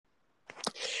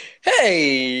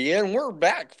Hey, and we're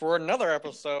back for another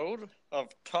episode of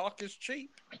Talk is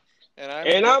Cheap. And I'm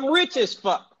And broke I'm rich as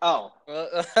fuck. Oh,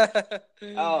 as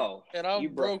oh, and you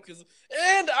I'm broke. broke as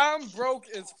and I'm broke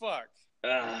as fuck.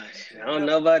 I don't Never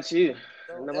know about you.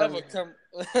 I don't don't know about ever me.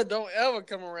 come don't ever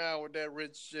come around with that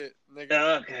rich shit,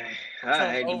 nigga. Okay, all Come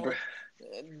right. over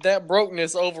that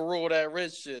brokenness overrule that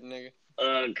rich shit, nigga.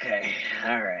 Okay,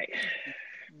 all right.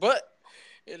 But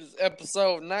it is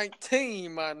episode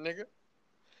 19, my nigga.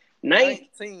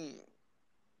 19,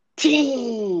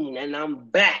 19. and I'm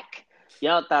back.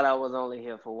 Y'all thought I was only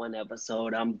here for one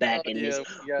episode. I'm Oh back in this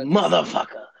yeah, we got this.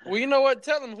 motherfucker. Well, you know what?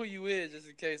 Tell them who you is, just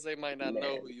in case they might not know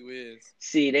Man, who you is.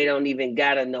 see, they don't even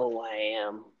gotta know who I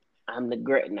am. I'm the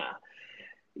great now.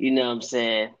 You know what I'm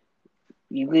saying?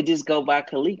 You could just go by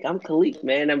Khalik. I'm Khalik,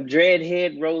 man. I'm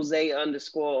Dreadhead Rose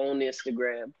underscore on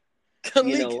Instagram. You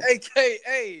Khalik, know,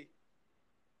 aka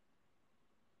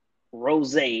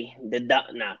Rose, the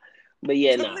dot nah. But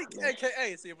yeah, nah, Khalik, man.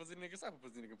 aka see a pussy nigga, stop a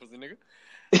pussy nigga.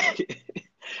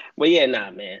 But yeah, nah,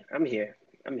 man. I'm here.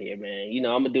 I'm here, man. You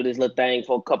know, I'm gonna do this little thing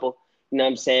for a couple. You know what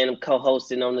I'm saying? I'm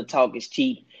co-hosting on the Talk is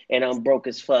Cheap, and I'm broke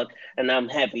as fuck, and I'm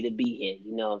happy to be here.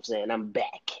 You know what I'm saying? I'm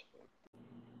back.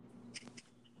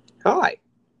 Hi.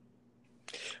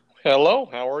 Hello,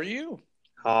 how are you?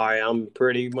 Hi, I'm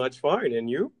pretty much fine. And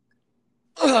you?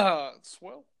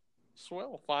 Swell,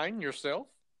 fine yourself.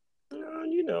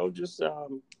 Just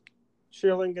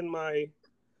chilling in my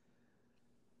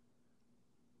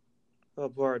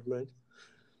apartment.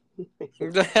 What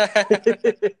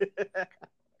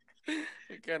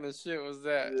kind of shit was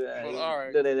that? Well, all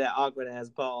right. That awkward ass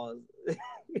pause.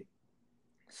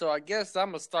 So I guess I'm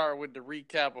gonna start with the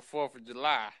recap of 4th of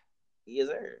July. Yes,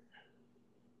 sir.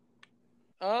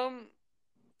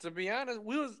 To be honest,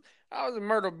 I was in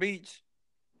Myrtle Beach,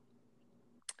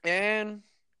 and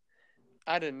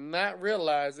I did not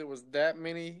realize it was that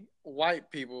many white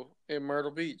people in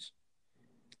Myrtle Beach.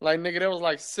 Like, nigga, there was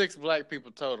like 6 black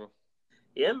people total.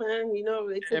 Yeah, man. You know,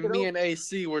 they took And it me over. and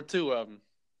AC were 2 of them.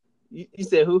 You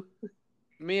said who?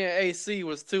 Me and AC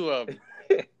was 2 of them.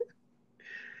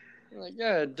 Like,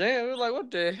 god damn, it was like,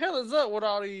 what the hell is up with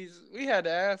all these? We had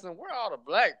to ask them, where all the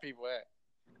black people at?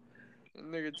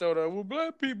 And nigga told us, well,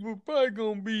 black people probably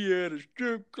gonna be at a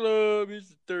strip club. It's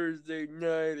a Thursday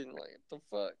night. And like, what the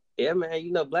fuck? Yeah, man.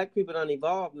 You know, black people don't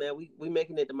evolve, man. We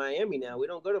making it to Miami now. We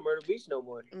don't go to Myrtle Beach no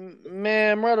more.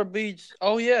 Man, Myrtle Beach.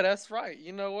 Oh, yeah, that's right.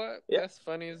 You know what? Yeah. That's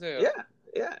funny as hell.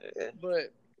 Yeah.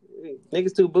 But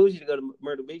Niggas too bougie to go to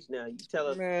Myrtle Beach now. You tell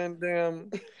us. man, damn,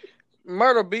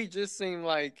 Myrtle Beach just seemed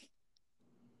like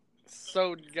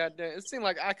so goddamn. It seemed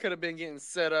like I could have been getting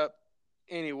set up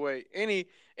anyway, any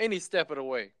step of the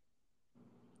way.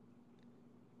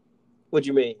 What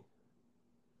you mean?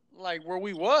 Like where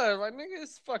we was, like nigga,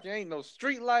 it's fucking ain't no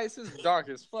street lights. It's dark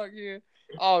as fuck here.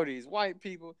 All these white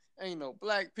people, ain't no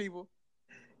black people.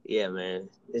 Yeah, man.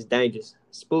 It's dangerous.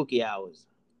 Spooky hours.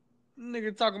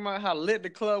 Nigga talking about how lit the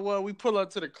club was. We pull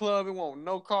up to the club, it won't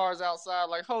no cars outside.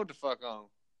 Like hold the fuck on.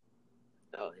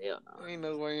 Oh hell no. Ain't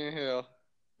no way in hell.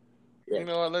 Yeah. You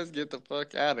know what? Let's get the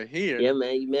fuck out of here. Yeah,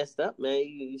 man. You messed up, man.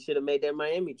 You should have made that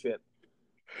Miami trip.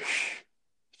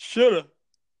 Shoulda.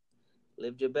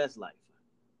 Lived your best life.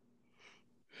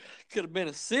 Could have been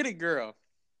a city girl.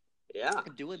 Yeah.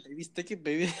 Do it, baby. Stick it,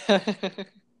 baby.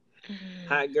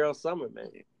 Hot girl summer, man.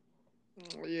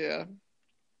 Yeah.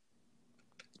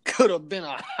 Could have been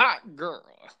a hot girl.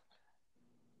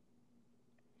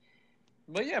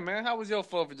 But yeah, man, how was your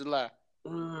 4th of July?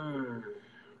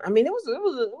 I mean, it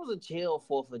was a chill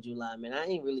 4th of July, man. I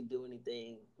ain't really do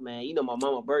anything, man. You know, my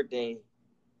mama's birthday.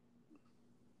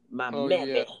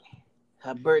 Yeah.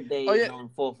 Her birthday is on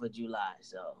 4th of July,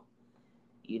 so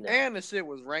you know. And the shit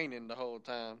was raining the whole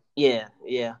time. Yeah.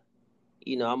 You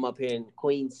know, I'm up here in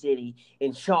Queen City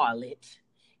in Charlotte,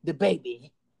 the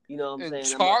baby. You know what I'm saying?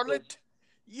 Charlotte?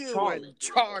 Charlotte. In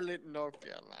Charlotte, North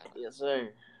Carolina. Yes, sir.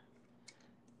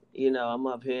 You know, I'm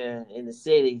up here in the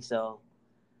city, so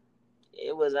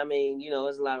it was, I mean, you know,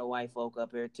 there's a lot of white folk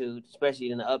up here, too,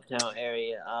 especially in the uptown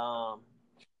area.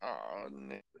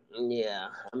 Yeah,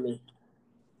 I mean,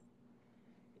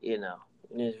 you know,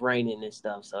 it's raining and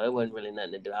stuff, so it wasn't really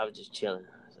nothing to do. I was just chilling.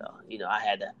 So, you know, I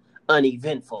had an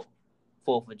uneventful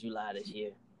 4th of July this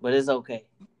year, but it's okay,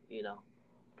 you know.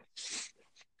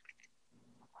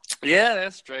 Yeah,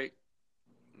 that's straight.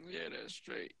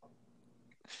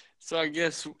 So I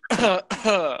guess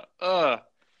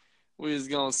we was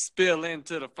gonna spill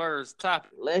into the first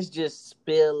topic. Let's just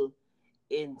spill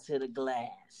into the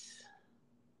glass.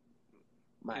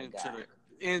 My God.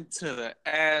 Into the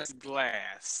ass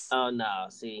glass. Oh no,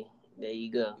 see, there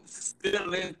you go.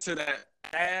 Spill into that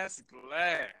ass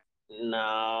glass.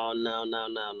 No.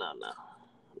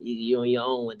 You on your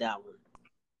own with that one.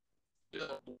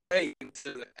 Wait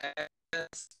until the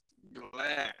ass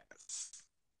glass.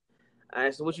 All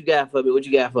right, so what you got for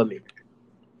me?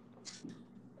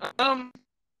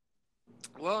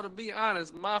 Well, to be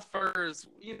honest, my first,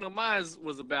 mine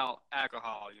was about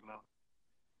alcohol.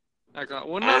 Alcohol.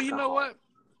 Well, no, you know Alcohol. what?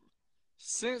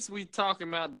 Since we talking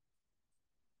about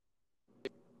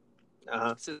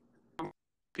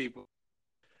people,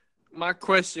 my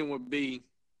question would be: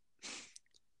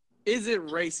 is it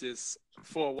racist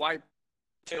for a white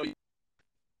to tell you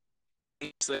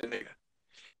say nigga?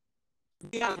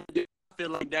 Yeah, I feel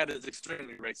like that is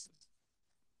extremely racist.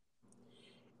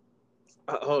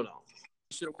 Hold on.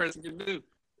 Shit a person can do.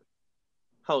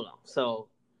 Hold on. So,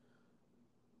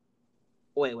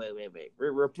 wait.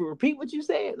 Repeat what you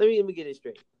said. Let me get it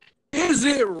straight. Is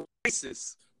it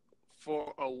racist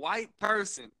for a white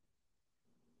person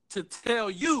to tell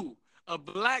you, a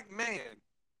black man,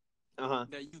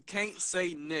 that you can't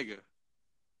say nigga?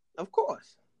 Of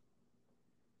course.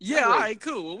 Yeah, all right,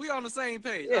 cool. Well, we on the same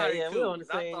page. Yeah, all right, cool. we on the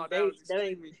same.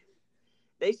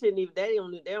 They shouldn't even. They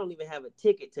don't even have a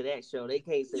ticket to that show. They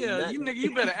can't say nothing.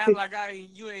 You better act like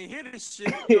you ain't hear this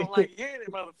shit. You don't like hearing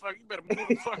it, motherfucker. You better move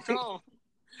the fuck on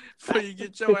before you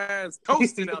get your ass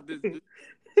toasted out this bitch.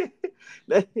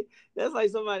 That's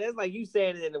like somebody. That's like you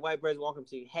saying it, and the white person walking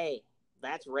to you. Hey,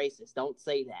 that's racist. Don't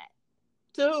say that.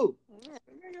 To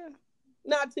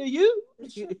not to you.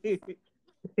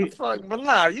 Fuck, but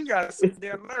nah, you gotta sit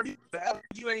there and learn.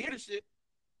 You ain't hear the shit.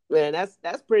 Man,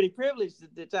 that's pretty privileged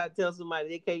to try to tell somebody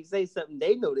they can't say something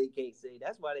they know they can't say.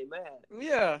 That's why they mad.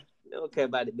 Yeah. They don't care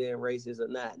about it being racist or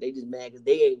not. They just mad because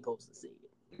they ain't supposed to see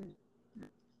it.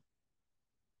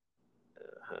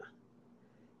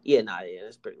 Yeah,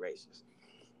 that's pretty racist.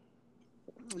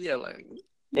 Yeah, like,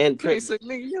 and can't say,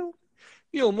 nigga, you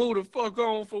don't move the fuck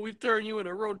on before we turn you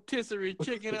into a rotisserie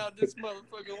chicken out this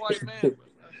motherfucking white man.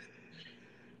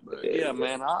 But yeah,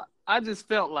 man, I just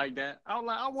felt like that.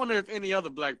 I wonder if any other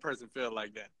black person felt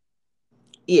like that.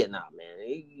 Yeah, nah,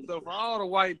 man. So for all the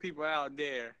white people out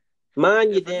there, mind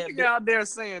your if damn a nigga out there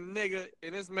saying nigga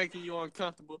and it's making you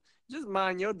uncomfortable, just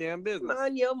mind your damn business.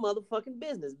 Mind your motherfucking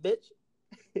business, bitch.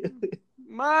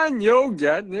 Mind your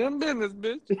goddamn business,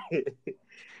 bitch.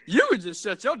 You would just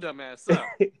shut your dumb ass up.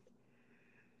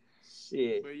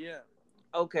 Shit. But yeah.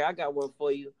 Okay, I got one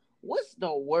for you. What's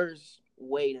the worst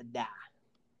way to die?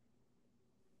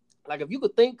 Like, if you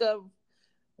could think of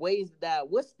ways to die,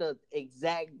 what's the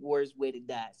exact worst way to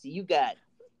die? See, you got,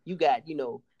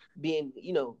 being,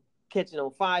 catching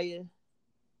on fire.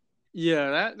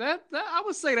 Yeah, that I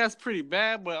would say that's pretty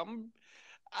bad, but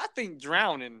I think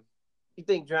drowning. You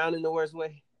think drowning the worst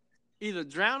way? Either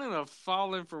drowning or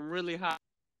falling from really high.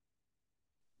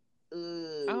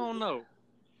 I don't know.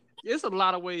 It's a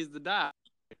lot of ways to die.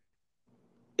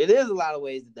 It is a lot of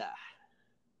ways to die.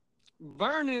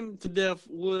 Burning to death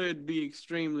would be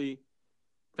extremely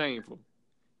painful.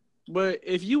 But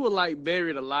if you were like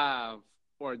buried alive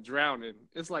or drowning,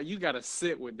 it's like you gotta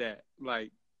sit with that.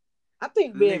 Like, I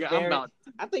think being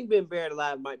buried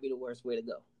alive might be the worst way to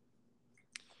go.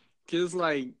 Cause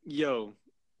like, yo,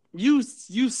 you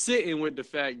sitting with the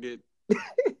fact that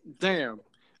damn,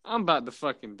 I'm about to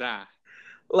fucking die.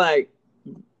 Like,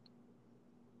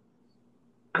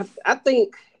 I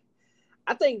think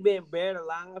being buried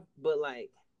alive, but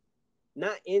like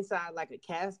not inside like a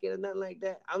casket or nothing like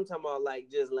that. I'm talking about like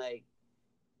just like,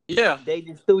 yeah, they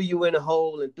just threw you in a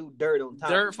hole and threw dirt on top.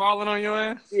 Dirt falling on your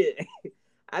ass. Yeah,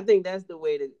 I think that's the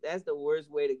worst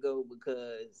way to go,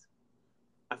 because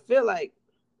I feel like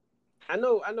I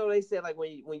know they said like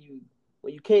when you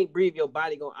can't breathe, your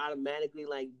body gonna automatically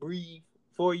like breathe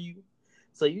for you,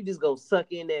 so you just gonna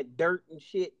suck in that dirt and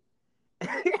shit.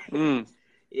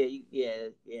 Yeah.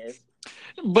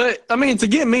 But I mean, to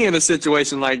get me in a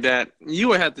situation like that, you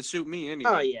would have to shoot me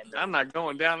anyway. Oh yeah, no. I'm not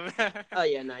going down in that. Oh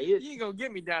yeah, no, you ain't gonna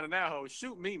get me down in that hole.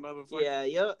 Shoot me, motherfucker.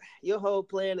 Yeah, your whole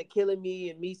plan of killing me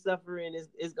and me suffering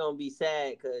is gonna be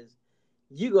sad, because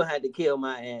you gonna have to kill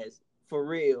my ass for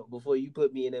real before you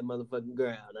put me in that motherfucking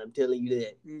ground. I'm telling you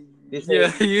that.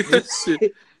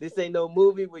 This ain't no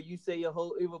movie where you say your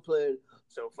whole evil plan.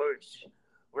 So first,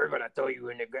 we're gonna throw you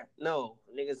in the ground. No,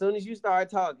 nigga. As soon as you start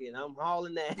talking, I'm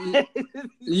hauling that.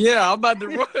 Yeah, I'm about to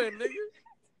run, nigga.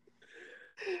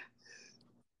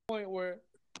 Point where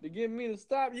to get me to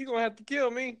stop, you gonna have to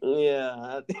kill me.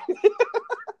 Yeah.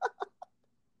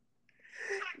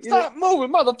 Stop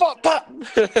moving, motherfucker!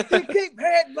 You keep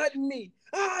headbutting me.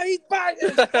 He's biting.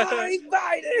 He's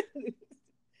biting.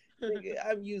 Nigga,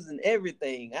 I'm using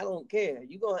everything. I don't care.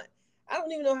 I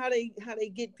don't even know how they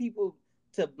get people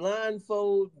to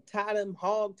blindfold, tie them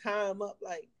up.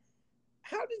 Like,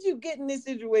 how did you get in this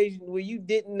situation where you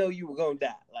didn't know you were gonna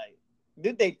die? Like,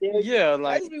 did they tell you? Yeah, I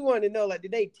like just be wanting to know, like,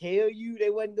 did they tell you they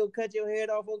wasn't gonna cut your head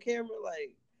off on camera?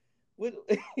 Like, what?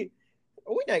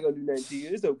 We're not gonna do nothing to you.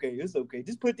 It's okay. It's okay.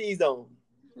 Just put these on.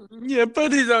 yeah,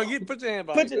 put these on. Put your hand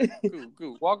Put behind your, you.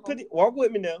 Cool. walk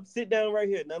with me now. Sit down right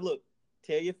here. Now look,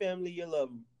 tell your family you love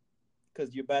them,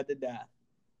 cause you're about to die.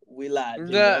 We lied,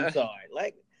 Junior. I'm Nah. sorry.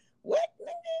 Like, what?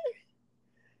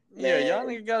 Yeah, Man. y'all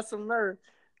niggas got some nerve.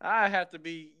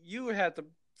 You would have to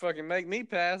fucking make me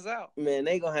pass out. Man,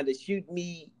 they gonna have to shoot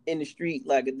me in the street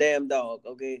like a damn dog.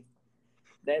 Okay,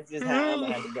 that's just how I'm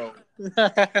gonna have to go.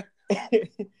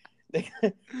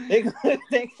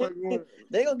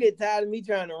 they gonna get tired of me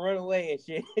trying to run away and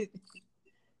shit.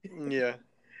 Yeah.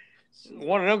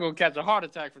 One of them gonna catch a heart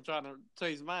attack for trying to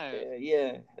chase my ass.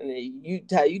 Yeah. And then you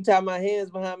tie my hands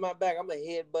behind my back. I'm gonna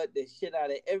headbutt the shit out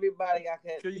of everybody I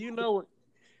can. Cause you know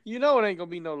it ain't gonna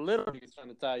be no little niggas trying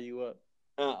to tie you up.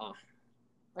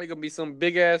 Ain't gonna be some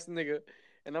big ass nigga,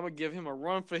 and I'm gonna give him a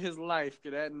run for his life.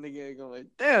 Cause that nigga ain't gonna like,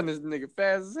 damn, this nigga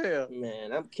fast as hell.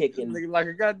 Man, I'm This kicking. nigga like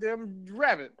a goddamn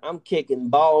rabbit. I'm kicking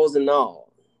balls and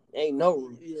all. Ain't no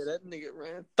room. Yeah, that nigga,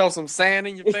 man. Throw some sand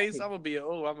in your face. I'm a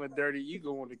dirty. You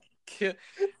gonna want to kill.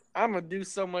 I'm gonna do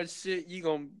so much shit. You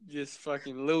gonna just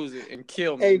fucking lose it and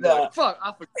kill me. Hey, Like, fuck,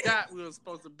 I forgot we were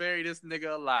supposed to bury this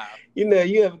nigga alive. You know,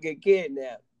 you ever get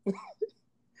kidnapped?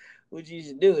 What you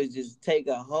should do is just take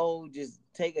a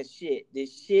shit.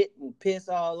 This shit and piss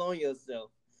all on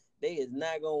yourself. They is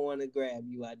not gonna want to grab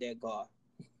you out that car.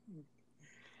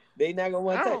 They not gonna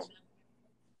want to touch you.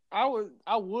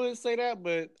 I would say that,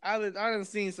 but I done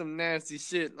seen some nasty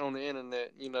shit on the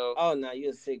internet, you know. Oh no,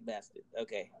 you're a sick bastard.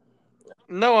 Okay.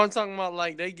 No, I'm talking about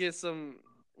like they get some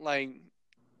like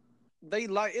they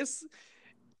like it's.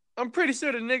 I'm pretty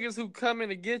sure the niggas who come in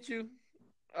to get you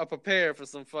are prepared for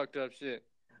some fucked up shit.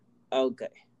 Okay.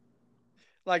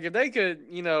 Like if they could,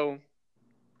 you know,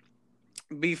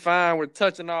 be fine with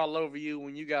touching all over you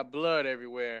when you got blood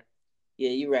everywhere. Yeah,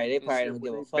 you're right. They And probably shit don't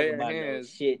with give a they fuck bare about no hands.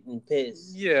 shit and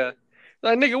piss. Yeah.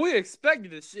 Like nigga, we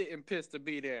expected the shit and piss to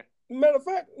be there. Matter of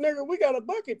fact, nigga, we got a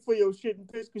bucket for your shit and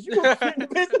piss because you gonna shit and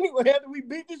piss anyway after we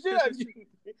beat the shit out of you.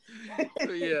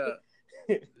 Yeah.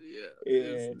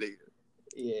 Yeah. Nigga.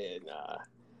 Yeah, nah.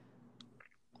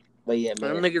 But yeah,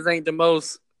 man. Them niggas ain't the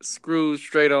most screwed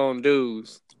straight on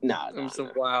dudes. Nah.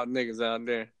 Some wild niggas out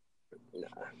there. Nah.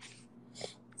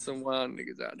 Some wild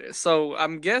niggas out there. So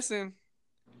I'm guessing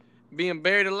being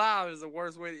buried alive is the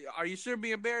worst way. Are you sure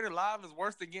being buried alive is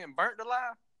worse than getting burnt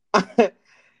alive?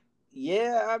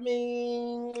 Yeah, I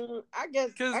mean, I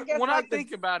guess. Because when like I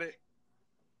think about it,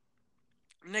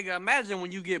 nigga, imagine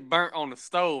when you get burnt on the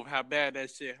stove, how bad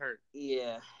that shit hurt.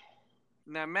 Yeah.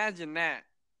 Now imagine that.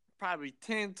 Probably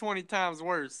 10, 20 times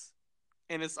worse.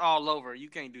 And it's all over. You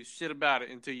can't do shit about it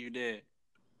until you're dead.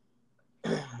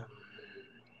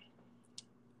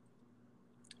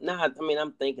 Nah, I mean,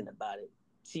 I'm thinking about it.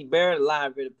 See, buried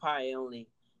alive really probably only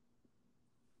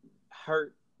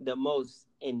hurt the most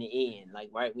in the end. Like,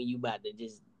 right when you about to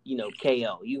just, you know,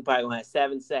 KO. You probably gonna have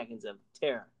 7 seconds of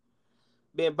terror.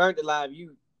 Being burnt alive,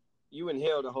 you in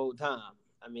hell the whole time.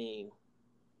 I mean,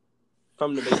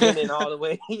 from the beginning all the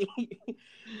way. Yeah,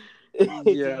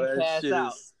 that pass shit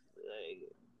out. is...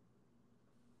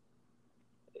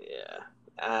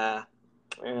 Yeah.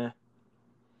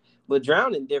 But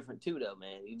drowning different too, though,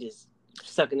 man. You just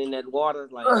sucking in that water,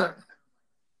 like.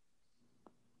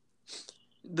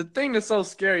 The thing that's so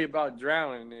scary about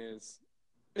drowning is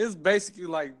it's basically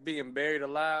like being buried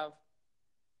alive.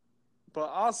 But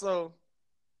also,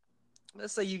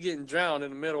 let's say you getting drowned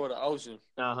in the middle of the ocean.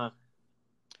 Uh-huh.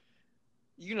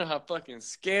 You know how fucking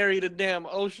scary the damn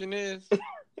ocean is?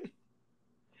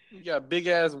 You got big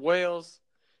ass whales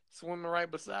swimming right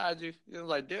beside you. It's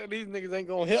like, damn, these niggas ain't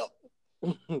gonna help.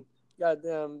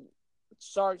 Goddamn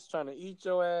sharks trying to eat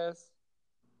your ass.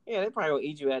 Yeah, they probably gonna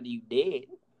eat you after you dead.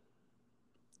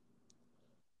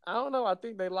 I don't know. I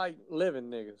think they like living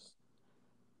niggas.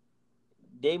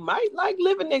 They might like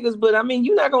living niggas, but I mean,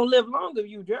 you're not gonna live long if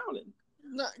you drowning.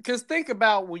 No, because think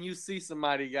about when you see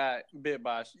somebody got bit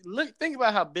by a think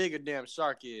about how big a damn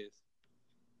shark is.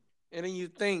 And then you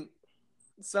think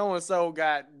so-and-so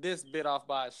got this bit off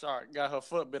by a shark, got her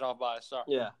foot bit off by a shark.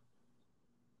 Yeah.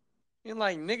 And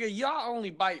like, nigga, y'all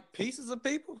only bite pieces of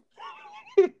people?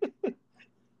 Y'all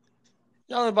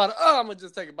only bite, I'm going to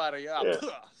just take a bite of y'all. Yeah,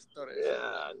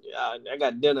 I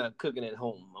got dinner cooking at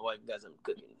home. My wife got some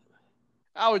cooking.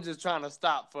 I was just trying to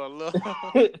stop for a little.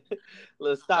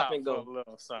 Little stop and go.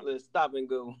 Little stop and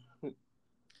go.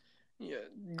 Yeah,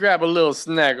 grab a little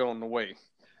snack on the way,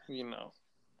 you know.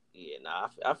 Yeah, nah,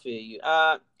 I feel you.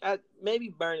 Maybe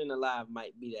burning alive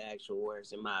might be the actual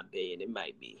worst in my opinion. It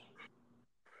might be.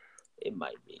 It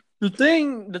might be. The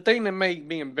thing that make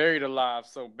being buried alive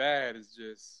so bad is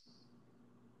just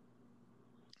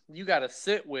you gotta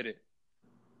sit with it.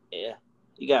 Yeah,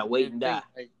 you gotta wait and die.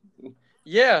 Like,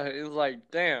 yeah, it's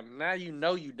like, damn, now you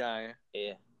know you dying.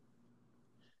 Yeah.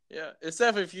 Yeah,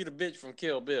 except if you the bitch from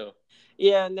Kill Bill.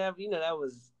 Yeah, never. That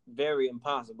was very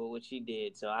impossible what she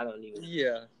did. So I don't even.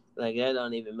 Yeah. Like that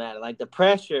don't even matter. Like the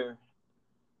pressure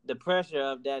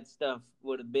of that stuff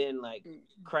would have been like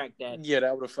cracked that. Yeah,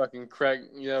 that would have fucking cracked.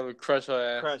 Yeah, would crush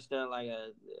her ass. Crushed her like a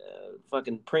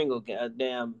fucking Pringle, a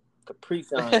damn Capri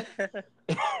Sun.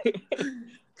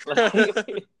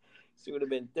 Like, she would have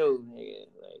been through, nigga.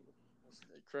 Like,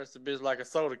 crushed the bitch like a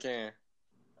soda can.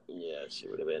 Yeah, she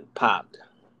would have been popped.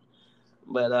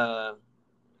 But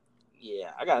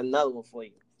yeah, I got another one for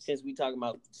you. Since we talking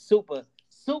about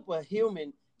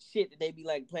superhuman shit that they be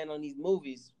like playing on these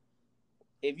movies,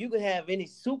 if you could have any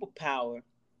superpower,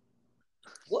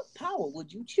 what power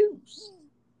would you choose?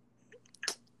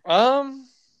 If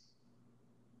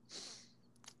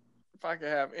I could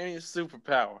have any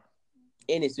superpower.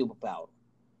 Any superpower.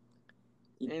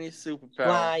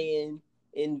 Flying,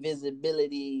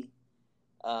 invisibility,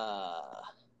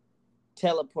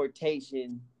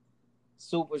 teleportation,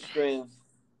 super strength.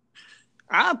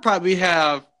 I'd probably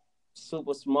have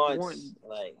super smarts,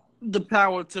 like the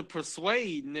power to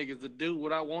persuade niggas to do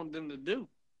what I want them to do.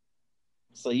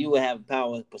 So you would have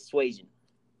power of persuasion.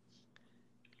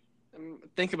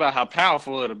 Think about how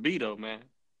powerful it'll be, though, man.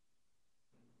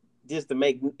 Just to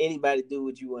make anybody do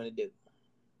what you want to do.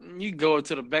 You go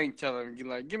to the bank, tell them,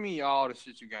 like, give me all the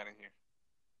shit you got in here.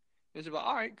 And she's like,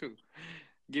 all right, cool.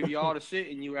 Give you all the shit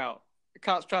and you out. The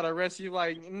cops try to arrest you,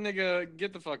 like, nigga,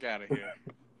 get the fuck out of here.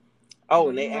 Oh,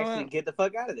 and they actually get the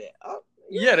fuck out of there. Oh,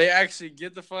 yeah, they actually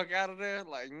get the fuck out of there.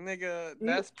 Like, nigga,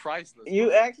 that's priceless.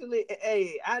 You actually,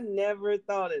 hey, I never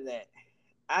thought of that.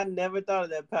 I never thought of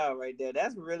that power right there.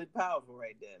 That's really powerful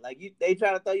right there. Like, they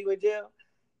try to throw you in jail.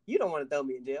 You don't want to throw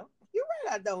me in jail. You're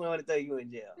right. I don't want to throw you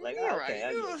in jail. Like,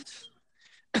 okay.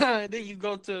 Right. Then you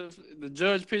go to the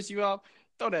judge, piss you off.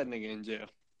 Throw that nigga in jail.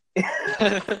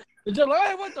 The judge like,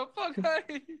 hey, what the fuck?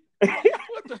 Hey,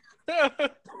 what the?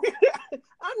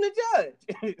 I'm the judge.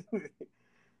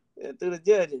 Threw the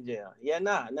judge in jail. Yeah,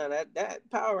 that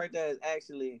power right there is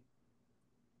actually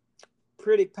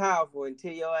pretty powerful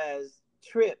until your ass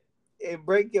trip and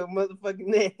break your motherfucking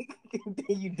neck, and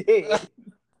then you dead.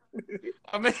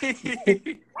 I mean,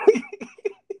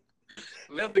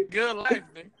 live the good life,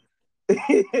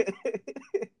 nigga.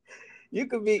 You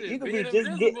could be just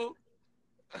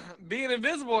being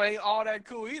invisible ain't all that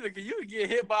cool either, because you could get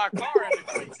hit by a car in a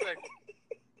quick second.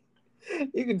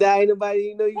 You could die, ain't nobody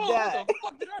even know you died. What the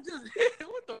fuck did I just hit?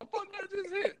 What the fuck did I just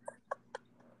hit?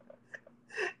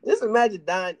 Just imagine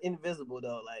dying invisible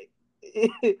though,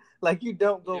 like you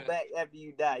don't go back after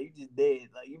you die. You just dead.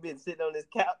 Like you've been sitting on this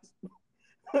couch.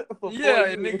 For 4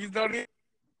 years. And niggas don't.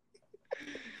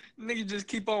 Niggas just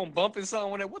keep on bumping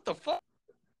something on it. What the fuck?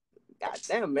 God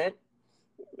damn, man.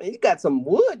 You got some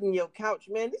wood in your couch,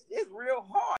 man. It's real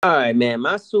hard. All right, man.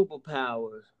 My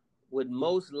superpower would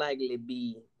most likely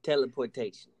be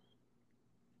teleportation.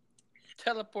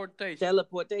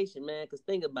 Teleportation, man. Because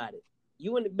think about it.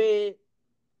 You in the bed.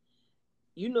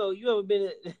 You ever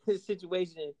been in a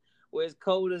situation where it's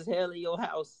cold as hell in your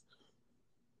house,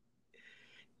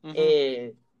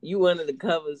 and you under the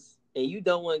covers, and you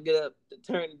don't want to get up to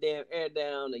turn the damn air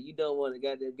down, or you don't want to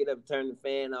get up and turn the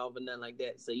fan off or nothing like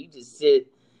that. So you just sit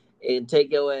and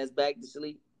take your ass back to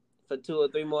sleep for 2 or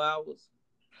 3 more hours.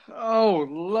 Oh,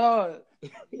 Lord.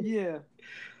 Yeah.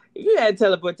 If you had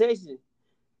teleportation,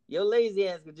 your lazy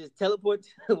ass could just teleport to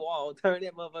the wall, turn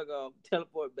that motherfucker off,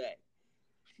 teleport back.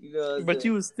 You know but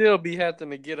you would still be having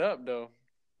to get up, though.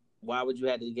 Why would you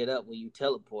have to get up when you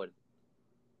teleported?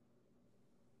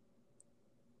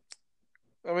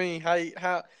 I mean,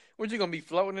 how what you gonna be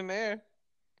floating in the air?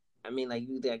 I mean, like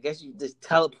I guess you just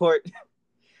teleport.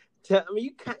 I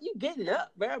mean, you getting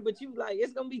up, bro, but you like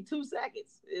it's gonna be 2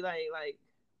 seconds. Like,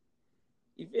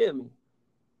 you feel me?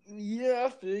 Yeah, I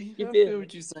feel you. I feel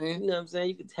what you're saying. You know what I'm saying?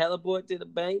 You can teleport to the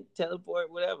bank,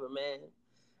 teleport whatever, man.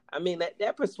 I mean,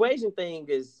 that persuasion thing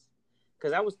is,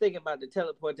 because I was thinking about the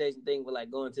teleportation thing with like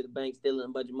going to the bank, stealing a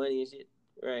bunch of money and shit,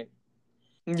 right?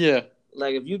 Yeah.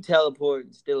 Like if you teleport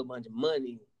and steal a bunch of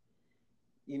money,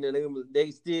 you know they're gonna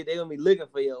be looking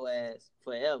for your ass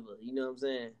forever. You know what I'm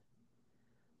saying?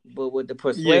 But with the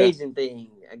persuasion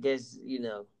thing, I guess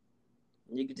you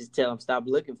could just tell them stop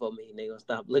looking for me, and they're gonna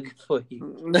stop looking for you.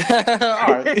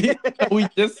 All right.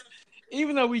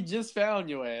 Even though we just found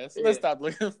your ass, let's stop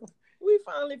looking. We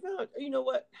finally found. You know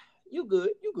what? You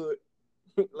good.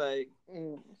 Like,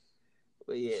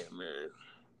 but yeah, man.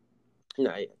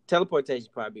 No, yeah. Teleportation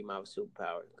probably be my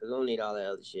superpower because I don't need all that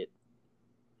other shit.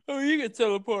 Oh, you can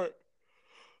teleport.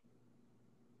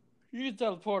 You can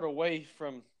teleport away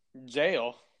from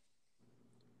jail.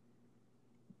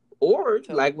 Or,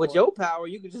 like, with your power,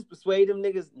 you could just persuade them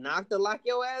niggas not to lock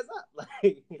your ass up.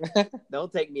 Like,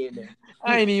 don't take me in there.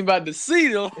 I ain't even about to see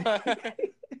them. I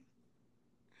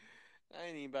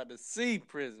ain't even about to see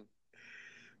prison.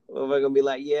 Well, we're gonna be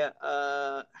like, yeah,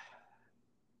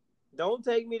 don't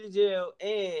take me to jail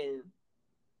and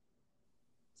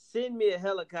send me a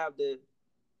helicopter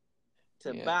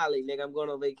to Bali, nigga. I'm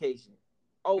going on vacation.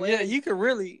 Oh, yeah, you could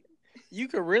really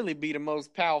be the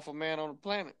most powerful man on the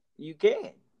planet. You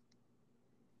can.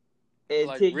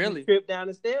 Like, until really? you trip down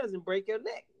the stairs and break your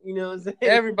neck. You know what I'm saying?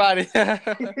 Everybody,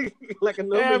 like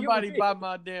a everybody buy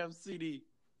my damn CD.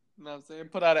 You know what I'm saying?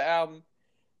 Put out an album.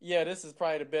 Yeah, this is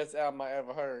probably the best album I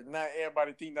ever heard. Not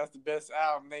everybody think that's the best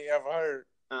album they ever heard.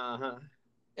 Uh-huh.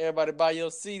 Everybody buy your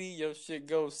CD, your shit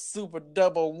goes super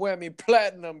double whammy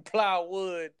platinum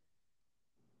plywood.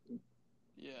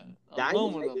 Yeah.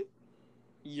 Aluminum.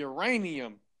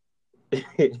 Uranium.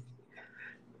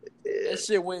 That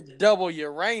shit went double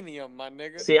uranium, my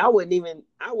nigga. See, I wouldn't even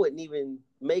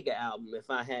make an album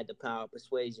if I had the power of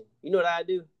persuasion. You know what I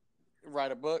do?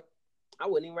 Write a book? I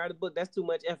wouldn't even write a book. That's too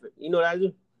much effort. You know what I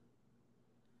do?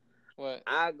 What?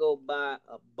 I go buy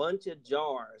a bunch of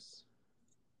jars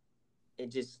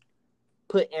and just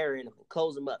put air in them,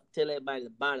 close them up, tell everybody to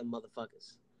buy them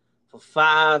motherfuckers for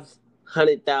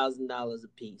 $500,000 a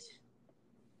piece.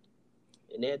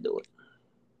 And they'll do it.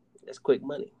 That's quick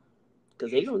money.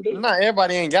 Because they gonna do it. Not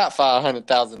everybody ain't got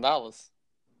 $500,000.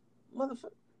 Motherfucker.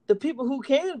 The people who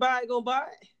can buy it gonna buy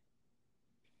it.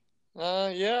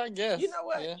 Yeah, I guess. You know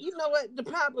what? Yeah. You know what? The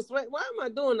power persuade. Why am I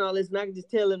doing all this? And I can just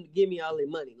tell them to give me all their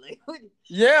money. Like, what?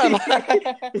 Yeah.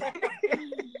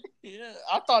 Yeah.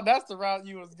 I thought that's the route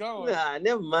you was going. Nah,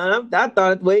 never mind. I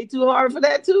thought it way too hard for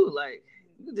that too. Like,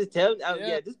 you just tell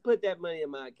me, just put that money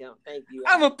in my account. Thank you.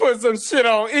 I'm gonna put some shit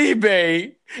on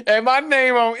eBay, and my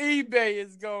name on eBay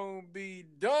is gonna be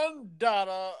Dun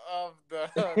Dada of the.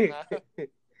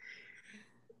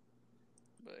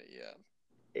 But yeah.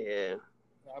 Yeah.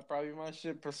 That'd probably be my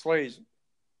shit. Persuasion.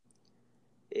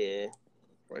 Yeah.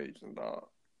 Persuasion, dog.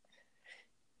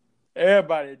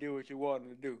 Everybody do what you want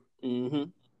them to do.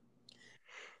 Mm-hmm.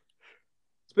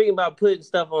 Speaking about putting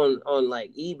stuff on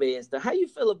like eBay and stuff, how you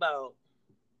feel about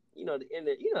the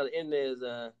internet? The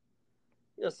internet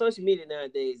is social media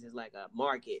nowadays is like a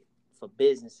market for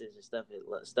businesses and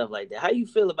stuff like that. How you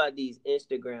feel about these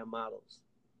Instagram models?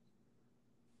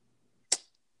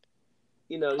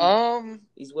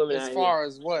 These women as far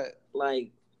as what?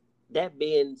 Like that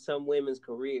being some women's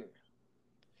career.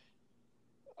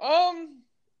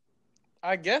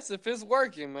 I guess if it's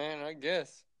working, man, I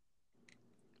guess.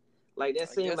 Like that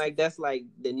seems like that's like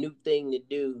the new thing to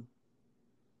do.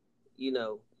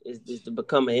 Is to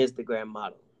become an Instagram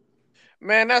model.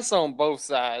 Man, that's on both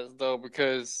sides though,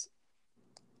 because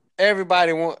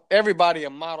everybody a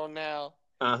model now.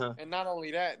 Uh-huh. And not only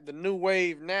that, the new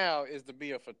wave now is to be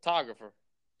a photographer.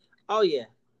 Oh yeah,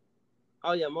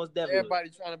 most definitely. Everybody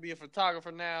trying to be a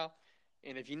photographer now,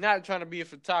 and if you're not trying to be a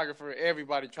photographer,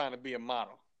 everybody trying to be a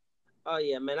model. Oh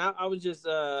yeah, man. I was just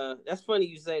that's funny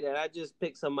you say that. I just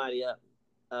picked somebody up.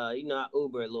 I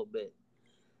Uber a little bit.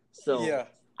 So yeah.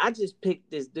 I just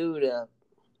picked this dude up.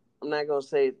 I'm not gonna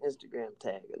say his Instagram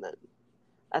tag or nothing.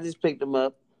 I just picked him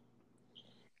up.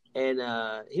 And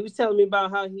he was telling me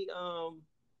about how he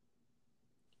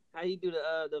do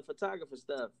the photographer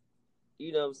stuff.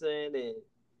 You know what I'm saying?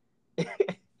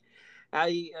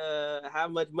 And how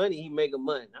much money he make a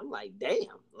month. I'm like, damn,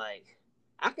 like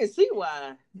I can see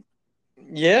why.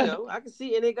 Yeah. I can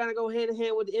see, and they gotta go hand in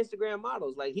hand with the Instagram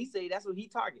models. Like he say that's what he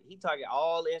target. He target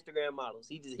all the Instagram models.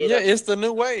 He just it's the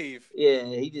new wave. Yeah,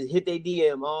 he just hit their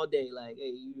DM all day, like,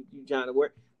 hey, you trying to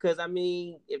work? Because I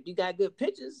mean, if you got good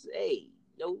pictures, hey,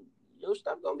 your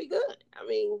stuff gonna be good. I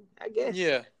mean, I guess.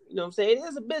 Yeah. You know what I'm saying? It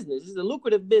is a business. It's a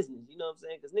lucrative business. You know what I'm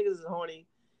saying? Because niggas is horny,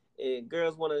 and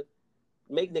girls want to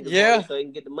make niggas horny so they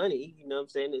can get the money. You know what I'm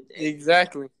saying?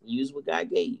 Exactly. Use what God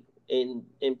gave you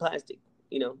in plastic.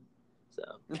 So.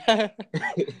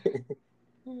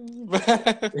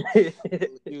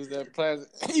 Use that plastic.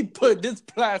 He put this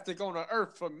plastic on the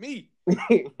earth for me.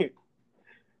 Yeah.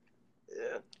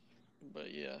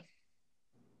 But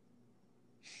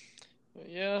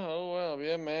yeah, oh well,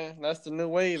 yeah, man. That's the new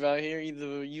wave out here.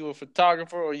 Either you a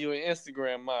photographer or you an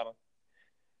Instagram model.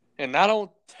 And I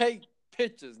don't take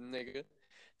pictures, nigga.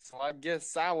 So I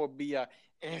guess I will be a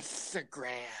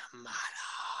Instagram model.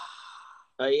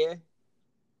 Oh yeah,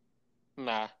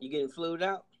 Nah. you getting flued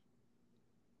out?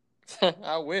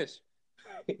 I wish.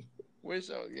 Wish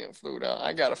I was getting flued out.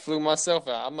 I gotta flu myself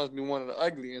out. I must be one of the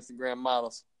ugly Instagram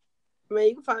models. Man,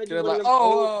 you can find you They're one like,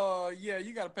 of them yeah,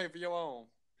 you gotta pay for your own.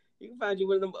 You can find you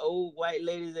one of them old white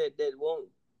ladies that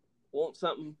want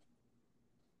something.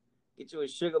 Get you a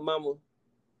sugar mama.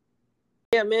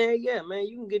 Yeah, man.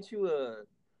 You can get you a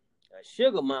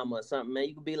sugar mama or something, man.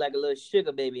 You can be like a little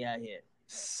sugar baby out here.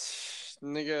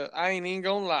 Nigga, I ain't even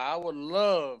gonna lie. I would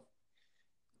love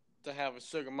to have a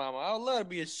sugar mama. I would love to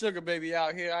be a sugar baby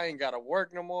out here. I ain't gotta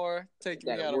work no more. Take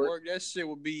me out of work. That shit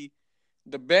would be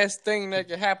the best thing that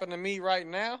could happen to me right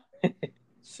now.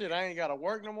 Shit, I ain't gotta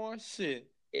work no more. Shit.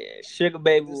 Yeah, sugar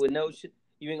baby with no shit.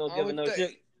 You ain't gonna give her no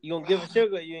sugar. You gonna give her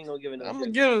sugar, or you ain't gonna give her no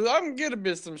sugar? I'm gonna get a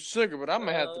bit some sugar, but I'm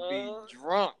gonna have to be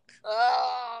drunk.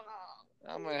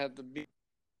 I'm gonna have to be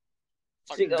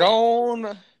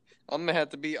gone. I'm gonna have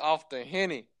to be off the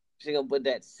Henny. She gonna put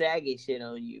that saggy shit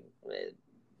on you.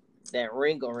 That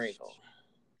wrinkle.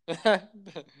 That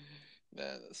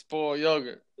spoiled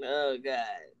yogurt. Oh God.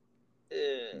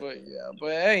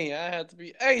 But hey, I have to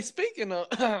be. Hey, speaking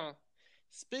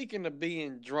of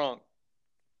being drunk.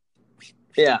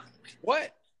 Yeah.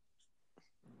 What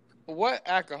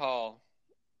alcohol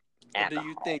do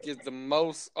you think is the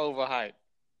most overhyped?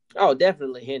 Oh,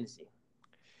 definitely Hennessy.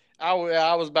 I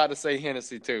was about to say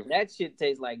Hennessy too. That shit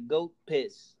tastes like goat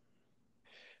piss.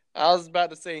 I was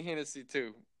about to say Hennessy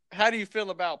too. How do you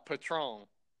feel about Patron?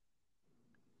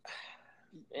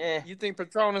 You think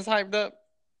Patron is hyped up?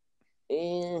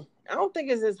 I don't think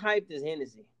it's as hyped as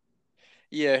Hennessy.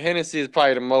 Yeah, Hennessy is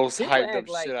probably the most People hyped act up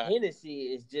like shit. Hennessy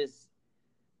is just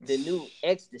the new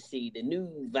ecstasy, the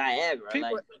new Viagra.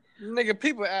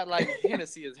 People act like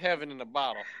Hennessy is heaven in a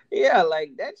bottle. Yeah,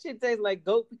 like that shit tastes like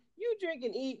goat. You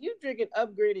drinking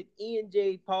upgraded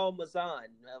E&J Paul Masson.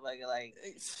 Like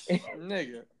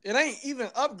nigga, it ain't even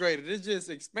upgraded. It's just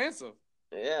expensive.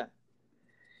 Yeah.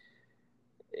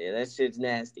 Yeah, that shit's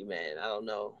nasty, man. I don't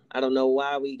know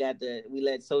why we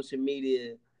let social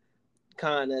media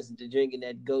con us into drinking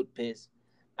that goat piss.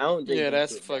 I don't drink. Yeah, that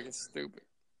that's shit, fucking man. stupid.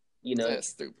 You know, that's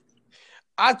stupid.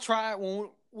 I tried when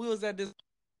we was at this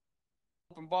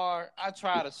open bar. I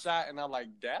tried a shot and I'm like,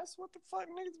 that's what the fuck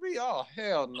niggas be? Oh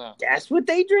hell no. That's what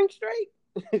they drink straight.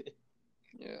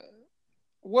 Yeah.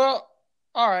 Well,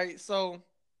 all right. So,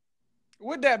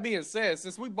 with that being said,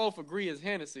 since we both agree as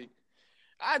Hennessy,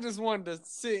 I just wanted to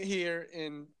sit here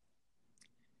and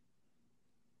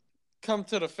come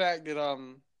to the fact that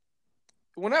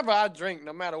whenever I drink,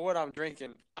 no matter what I'm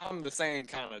drinking, I'm the same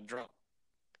kind of drunk.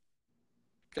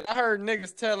 Cause I heard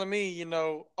niggas telling me,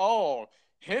 oh,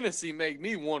 Hennessy make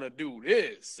me want to do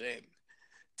this, and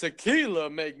tequila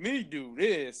make me do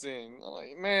this, and I'm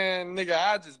like, man, nigga,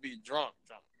 I just be drunk.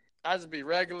 I just be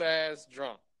regular ass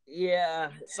drunk.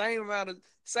 Yeah. Same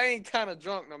kind of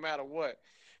drunk, no matter what.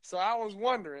 So I was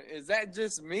wondering, is that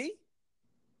just me?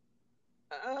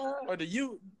 Or do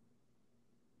you?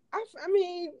 I've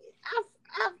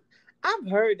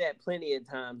heard that plenty of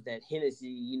times that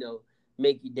Hennessy,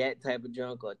 make you that type of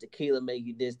drunk, or tequila make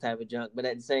you this type of drunk. But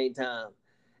at the same time,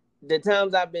 the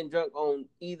times I've been drunk on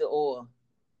either or,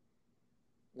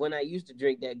 when I used to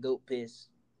drink that goat piss,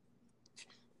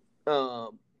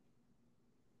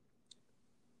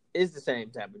 it's the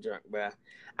same type of drunk, bro.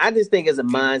 I just think it's a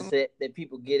mindset that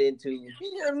people get into.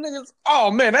 Yeah, niggas. Oh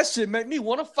man, that shit make me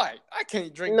want to fight. I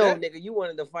can't drink that. No, nigga, you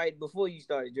wanted to fight before you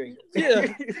started drinking.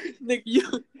 Yeah, nigga,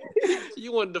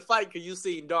 you wanted to fight because you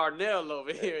seen Darnell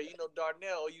over here.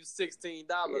 Darnell, you $16.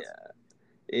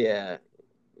 Yeah.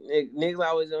 Niggas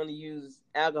always only use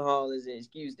alcohol as an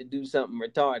excuse to do something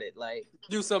retarded, like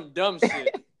do some dumb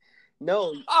shit.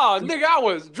 No. Oh, nigga, I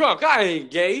was drunk. I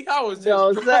ain't gay. I was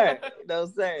just drunk. No,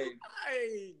 sir. I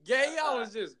ain't gay. I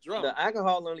was just drunk. The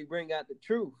alcohol only bring out the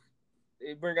truth.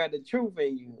 It bring out the truth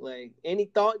in you. Like, any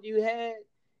thought you had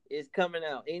is coming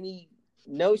out. Any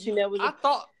notion that was... I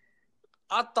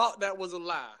thought that was a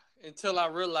lie until I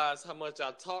realized how much I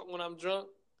talk when I'm drunk.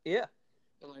 Yeah.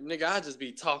 I'm like, nigga, I just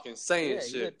be talking, saying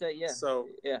shit. Yeah. So...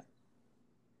 Yeah.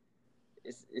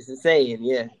 It's a saying,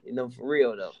 yeah. For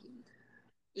real, though.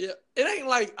 Yeah, it ain't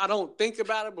like I don't think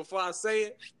about it before I say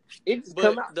it. It's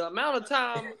but the amount of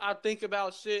time I think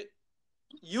about shit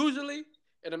usually,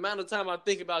 and the amount of time I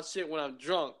think about shit when I'm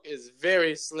drunk is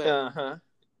very slim. Uh-huh.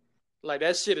 Like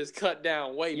that shit is cut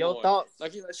down way more. Your thoughts.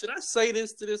 Like, should I say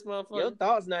this to this motherfucker? Your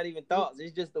thoughts not even thoughts.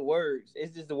 It's just the words.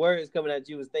 It's just the words coming out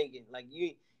you was thinking. Like you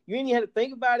ain't even have to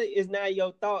think about it. It's not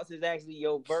your thoughts. It's actually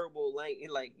your verbal language.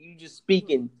 Like you just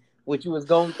speaking what you was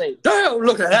gonna think. Damn,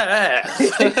 look at that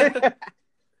ass.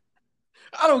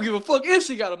 I don't give a fuck if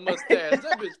she got a mustache.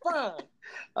 That bitch fine.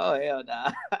 Oh hell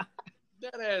nah.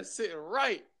 That ass sitting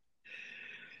right.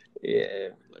 Yeah.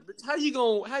 Like, bitch, how you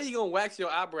gonna wax your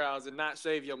eyebrows and not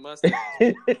shave your mustache?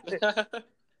 But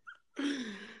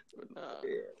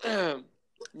nah.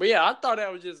 But yeah, I thought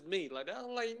that was just me. Like, I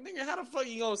was like, nigga, how the fuck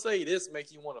you gonna say this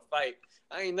make you want to fight?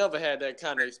 I ain't never had that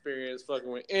kind of experience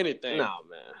fucking with anything. No,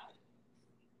 man.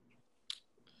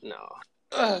 No.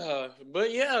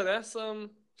 But yeah, that's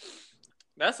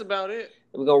about it.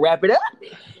 We're gonna wrap it up.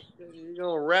 You're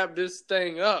gonna wrap this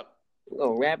thing up. We're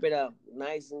gonna wrap it up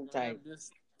nice and tight. Wrap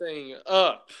this thing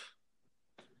up.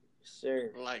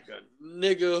 Sure. Like a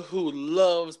nigga who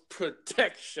loves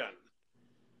protection.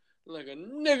 Like a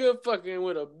nigga fucking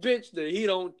with a bitch that he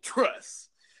don't trust.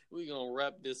 We gonna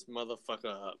wrap this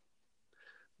motherfucker up.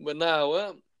 But now,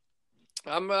 well,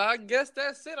 I guess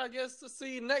that's it. I guess to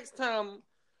see you next time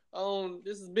on,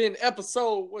 this has been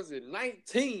episode,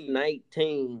 19?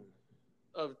 19.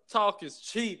 Of Talk is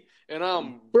Cheap, and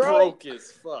I'm broke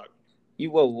as fuck.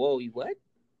 You what?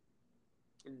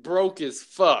 Broke as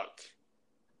fuck.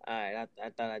 Alright, I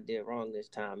thought I did wrong this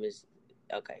time. It's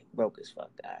okay, broke as fuck.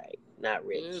 Alright, not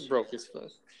rich. It's broke as fuck.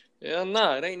 Yeah,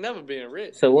 nah, it ain't never been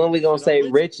rich. So when we gonna say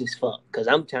rich as fuck? Cause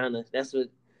I'm trying to. That's what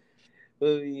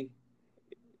we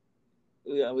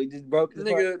just broke as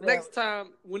nigga, fuck. next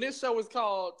time when this show is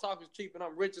called Talk is Cheap and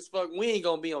I'm rich as fuck, we ain't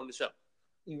gonna be on the show.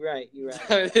 You're right.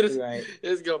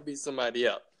 It's gonna be somebody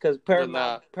else. Cause per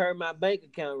my bank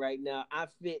account right now, I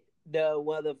fit the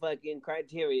motherfucking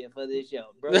criteria for this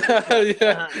show, bro.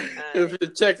 Yeah. If you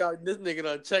check out, this nigga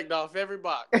done checked off every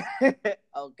box.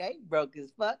 Okay, broke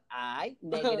as fuck. Alright,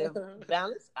 negative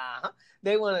balance.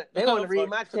 They wanna read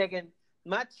my checking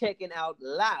out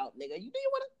loud, nigga. Do you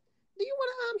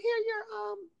wanna hear your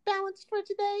balance for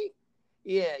today?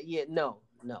 Yeah, no,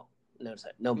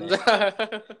 sir, no man.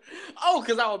 Oh,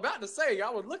 because I was about to say, I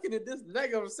was looking at this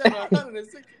negative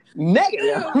 760.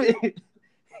 Negative.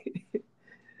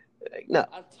 No.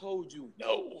 I told you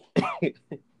no.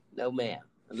 No, ma'am.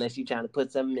 Unless you're trying to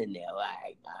put something in there. All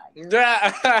right.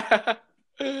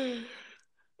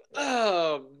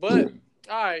 But,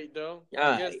 all right, though.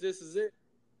 I guess this is it.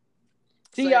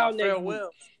 See y'all next week.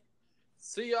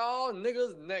 See y'all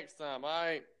niggas next time. All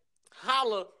right.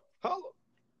 Holla.